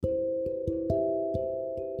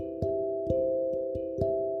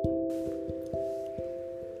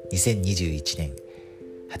2021年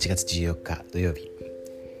8月14日土曜日、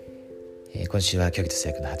今週は教義と制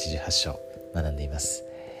約の88章学んでいます。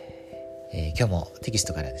今日もテキス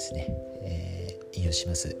トからですね、引用し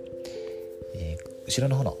ます。後ろ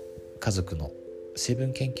の方の家族の成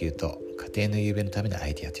分研究と家庭の夕べのためのア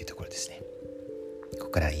イデアというところですね。こ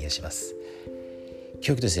こから引用します。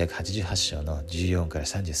教義と制約88章の14から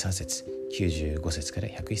33節、95節から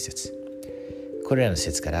101節。これらの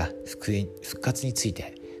節から復活につい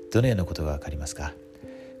てどのようなことがわかりますか？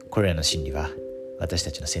これらの真理は私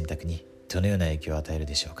たちの選択にどのような影響を与える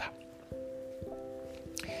でしょうか？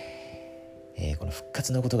この復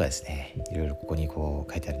活のことがですね、いろいろここに書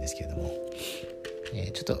いてあるんですけれども、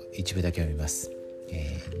ちょっと一部だけ読みます。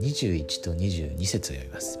21と22節を読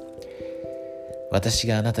みます。私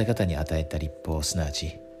があなた方に与えた律法、すなわ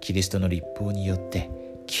ちキリストの律法によって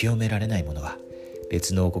清められない者は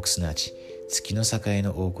別の王国、すなわち月の境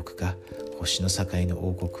の王国か星の境の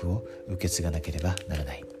王国を受け継がなければなら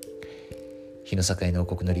ない。日の境の王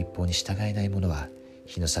国の律法に従えない者は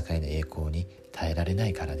日の境の栄光に耐えられな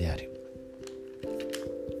いからである。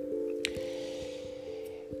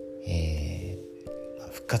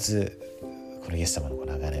復活、このイエス様のこ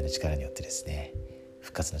の贖いの力によってですね、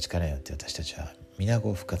復活の力によって私たちは皆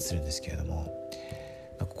復活するんですけれども、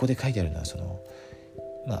ここで書いてあるのは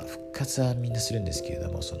復活はみんなするんですけれ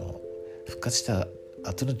ども、その復活した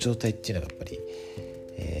後の状態っていうのがやっぱり、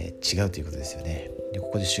違うということですよね。で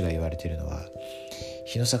ここで主が言われているのは、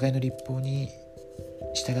日の境の律法に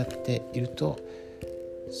従っていると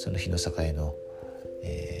その日の境の、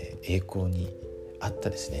栄光にあった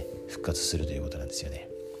ですね復活するということなんですよね。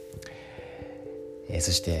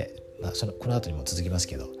そして、この後にも続きます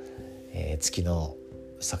けど、月の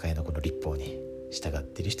境のこの律法に従っ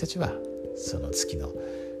ている人たちはその月の境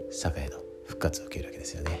の復活を受けるわけで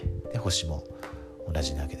すよね。で星も同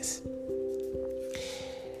じなわけです。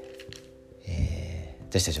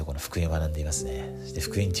私たちはこの福音を学んでいますね。そして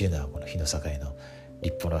福音というのはこの日の境の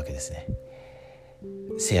律法なわけですね。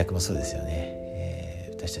制約もそうですよね。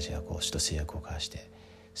私たちが主と制約を交わして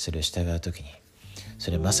それを従うときに、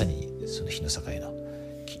それはまさにその日の境の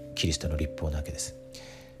キリストの律法なわけです。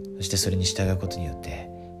そしてそれに従うことによって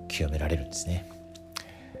清められるんですね。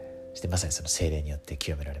そしてまさにその聖霊によって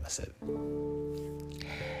清められます。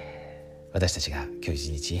私たちが今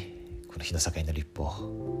日一日この日の境の律法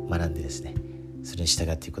を学んでですね、それに従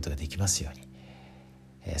っていくことができますように、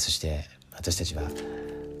そして私たちは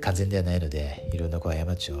完全ではないのでいろんな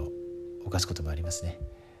過ちを犯すこともありますね。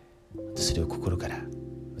それを心から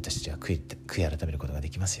私たちは悔い改めることがで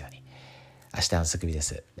きますように。明日安息日で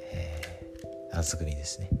す。安息日にで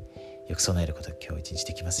すね、よく備えることが今日一日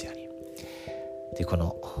できますように。でこ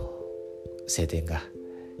の聖典が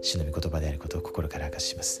主の御言葉であることを心から明か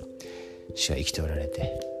します。主は生きておられ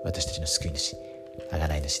て私たちの救い主、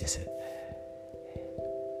贖い主です。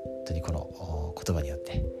本当にこの言葉によっ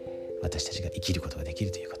て私たちが生きることができ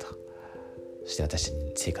るということ、そして私たち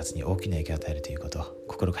の生活に大きな影響を与えるということを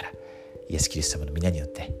心からイエス・キリスト様の皆によっ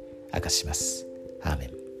て明かします。アーメ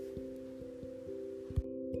ン。